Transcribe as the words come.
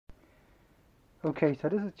Okay, so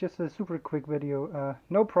this is just a super quick video.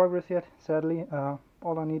 No progress yet, sadly.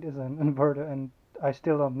 All I need is an inverter, and I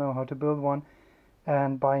still don't know how to build one.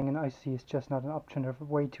 And buying an IC is just not an option. They're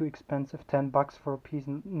way too expensive. 10 bucks for a piece.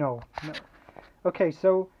 No, no. Okay,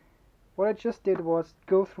 so what I just did was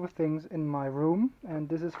go through things in my room, and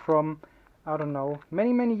this is from, I don't know,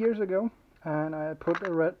 many years ago. And I put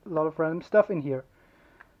a lot of random stuff in here.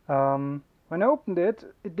 When I opened it,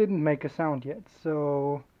 it didn't make a sound yet.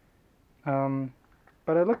 So,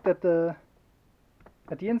 but I looked at the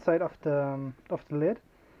inside of the lid.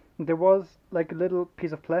 And there was like a little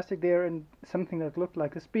piece of plastic there and something that looked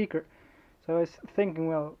like a speaker. So I was thinking,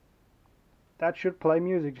 well, that should play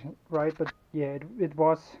music, right? But yeah, it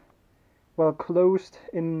was well closed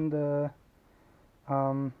um,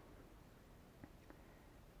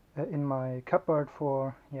 in my cupboard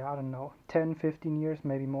for, yeah, I don't know, 10-15 years,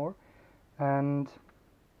 maybe more. And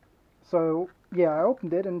so yeah, I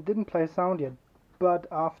opened it and it didn't play a sound yet. But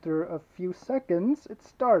after a few seconds, it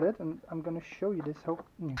started, and I'm gonna show you this. Come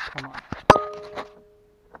on.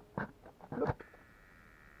 Look,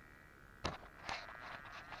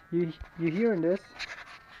 you hearing this?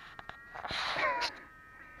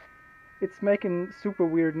 It's making super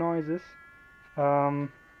weird noises.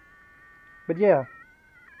 Um, but yeah,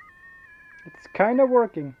 it's kind of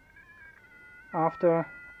working after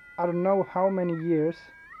I don't know how many years.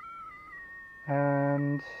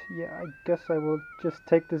 And yeah, I guess I will just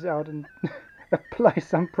take this out and apply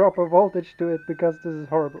some proper voltage to it, because this is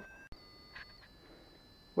horrible.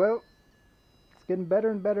 Well, it's getting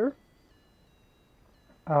better and better.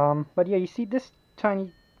 But yeah, you see this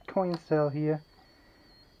tiny coin cell here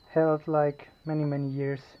held like many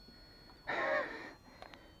years.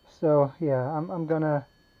 So yeah, I'm gonna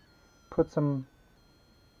put some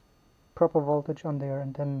proper voltage on there,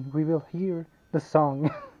 and then we will hear the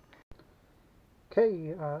song.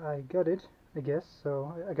 Okay, I got it, I guess.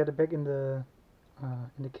 So I got it back in the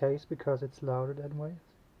case because it's louder that way.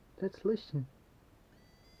 Let's listen.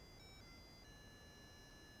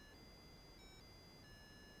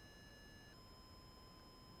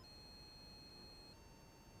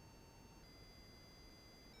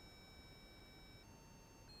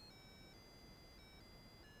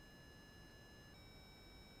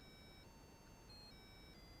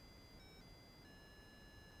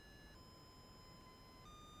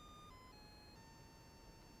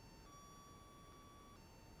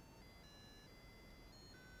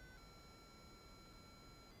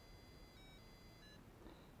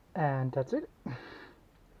 And that's it.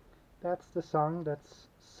 That's the song that's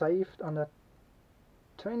saved on that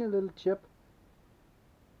tiny little chip.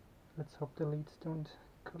 Let's hope the leads don't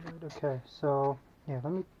collide. Okay, so yeah,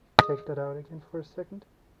 let me take that out again for a second.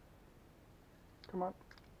 Come on.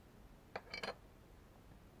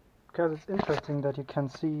 Because it's interesting that you can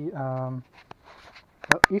see, well,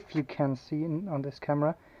 if you can see on this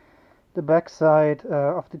camera, the back side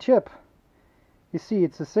of the chip. You see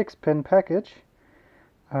it's a 6-pin package.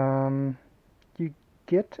 You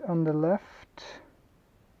get on the left.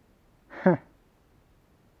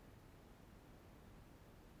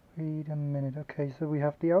 Wait a minute. Okay, so we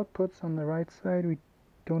have the outputs on the right side. We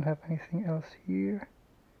don't have anything else here.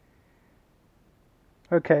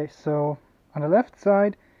 Okay, so on the left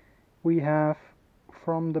side we have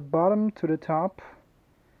from the bottom to the top.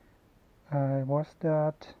 Was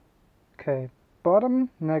that okay? Bottom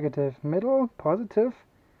negative, middle positive.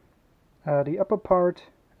 The upper part,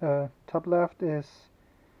 top left, is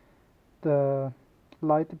the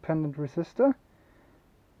light dependent resistor,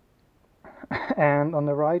 and on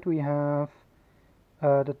the right we have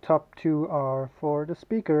the top two are for the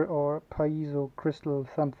speaker or piezo crystal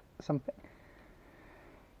something.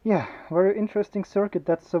 Yeah, very interesting circuit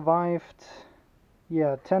that survived,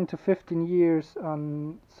 yeah, 10 to 15 years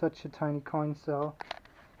on such a tiny coin cell.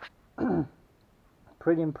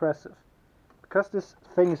 Pretty impressive. Because this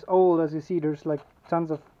thing is old, as you see, there's like tons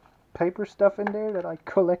of paper stuff in there that I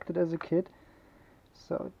collected as a kid.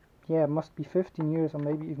 So yeah, it must be 15 years or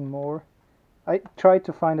maybe even more. I tried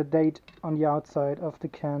to find a date on the outside of the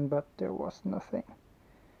can, but there was nothing.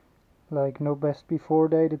 Like no best before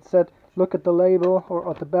date. It said look at the label or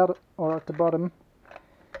at the bottom.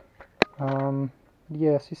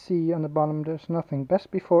 Yes, you see on the bottom there's nothing.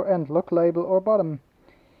 Best before end, look label or bottom.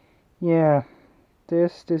 Yeah,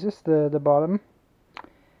 this is the bottom,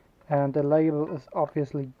 and the label is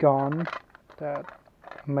obviously gone. That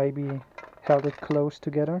maybe held it close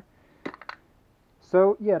together.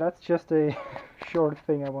 So yeah, that's just a short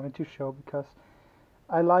thing I wanted to show, because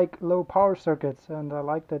I like low power circuits, and I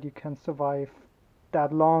like that you can survive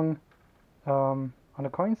that long on a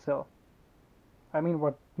coin cell. I mean,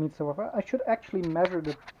 what means so far. I should actually measure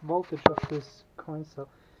the voltage of this coin cell.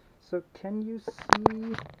 So can you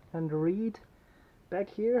see and read back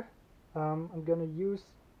here? I'm gonna use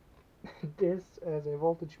this as a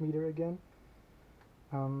voltage meter again.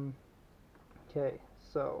 Okay,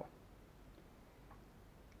 so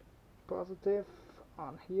positive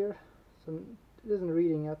on here. So it isn't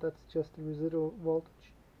reading yet, that's just the residual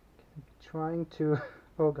voltage. I'm trying to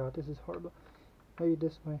oh god, this is horrible. Maybe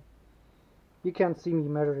this way. You can't see me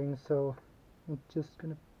measuring, so I'm just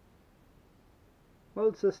gonna... Well,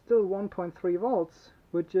 it says still 1.3 volts,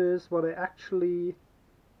 which is what I actually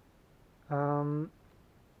drove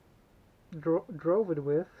it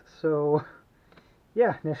with, so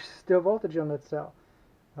yeah, there's still voltage on that cell.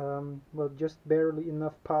 Well, just barely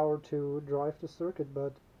enough power to drive the circuit,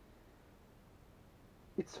 but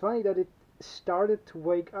it's funny that it started to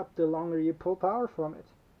wake up the longer you pull power from it.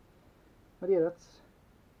 But yeah, that's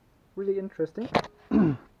really interesting.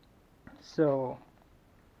 So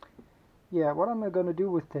yeah, what am I gonna do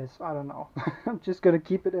with this? I don't know. I'm just gonna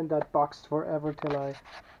keep it in that box forever till I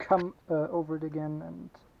come over it again and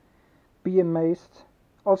be amazed.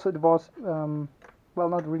 Also, it was well,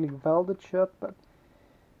 not really welded shut, but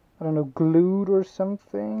I don't know, glued or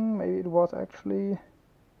something. Maybe it was actually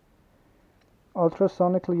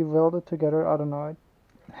ultrasonically welded together. I don't know.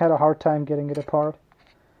 I had a hard time getting it apart.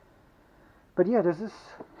 But yeah, this is,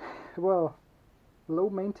 well, low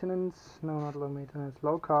maintenance, no, not low maintenance,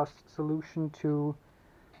 low cost solution to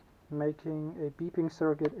making a beeping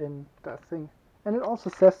circuit in that thing. And it also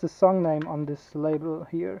says the song name on this label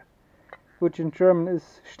here, which in German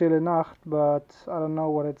is Stille Nacht, but I don't know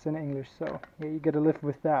what it's in English, so yeah, you gotta live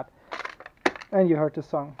with that. And you heard the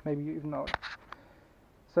song, maybe you even know it.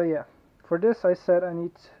 So yeah, for this I said I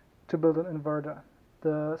need to build an inverter.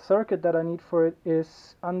 The circuit that I need for it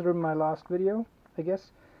is under my last video, I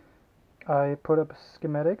guess. I put up a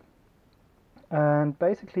schematic, and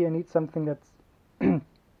basically I need something that's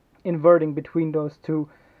inverting between those two.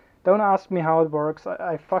 Don't ask me how it works.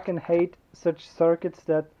 I fucking hate such circuits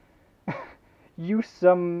that use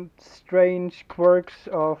some strange quirks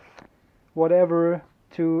of whatever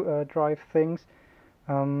to drive things.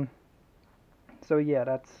 So yeah,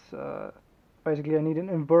 that's basically I need an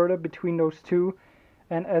inverter between those two,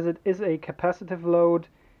 and as it is a capacitive load,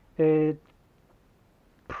 it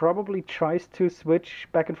probably tries to switch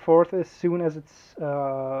back and forth as soon as it's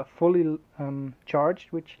fully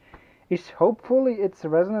charged, which is hopefully its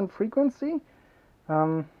resonant frequency.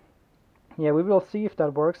 Yeah, we will see if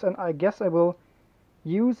that works, and I guess I will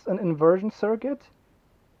use an inversion circuit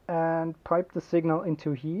and pipe the signal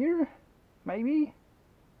into here, maybe?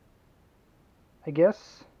 I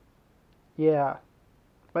guess. Yeah,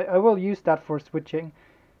 but I will use that for switching,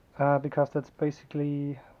 because that's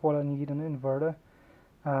basically what I need in an inverter.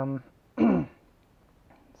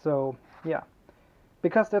 So yeah,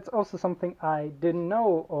 because that's also something I didn't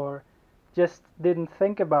know or just didn't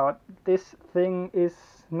think about. This thing is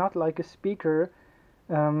not like a speaker,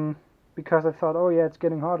 because I thought, oh yeah, it's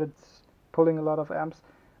getting hot, it's pulling a lot of amps.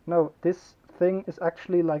 No, this thing is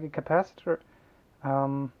actually like a capacitor,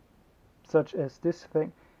 such as this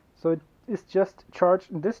thing. So it is just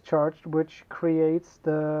charged and discharged, which creates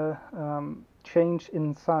the change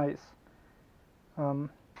in size.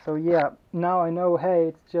 So yeah, now I know, hey,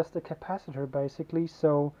 it's just a capacitor basically,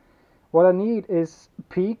 so what I need is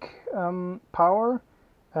peak power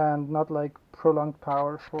and not like prolonged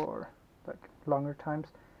power for like longer times.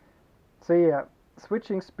 So yeah,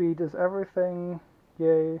 switching speed is everything,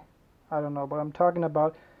 yay. I don't know, but I'm talking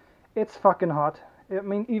about, it's fucking hot. I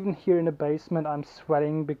mean, even here in the basement I'm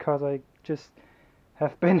sweating because I just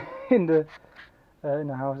have been in the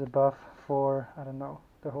house above for, I don't know,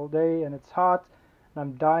 the whole day, and it's hot.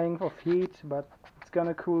 I'm dying of heat, but it's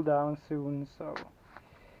gonna cool down soon, so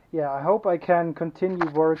yeah, I hope I can continue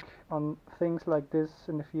work on things like this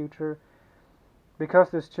in the future, because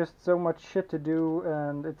there's just so much shit to do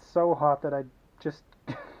and it's so hot that I just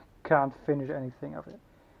can't finish anything of it.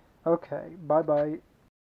 Okay, bye bye.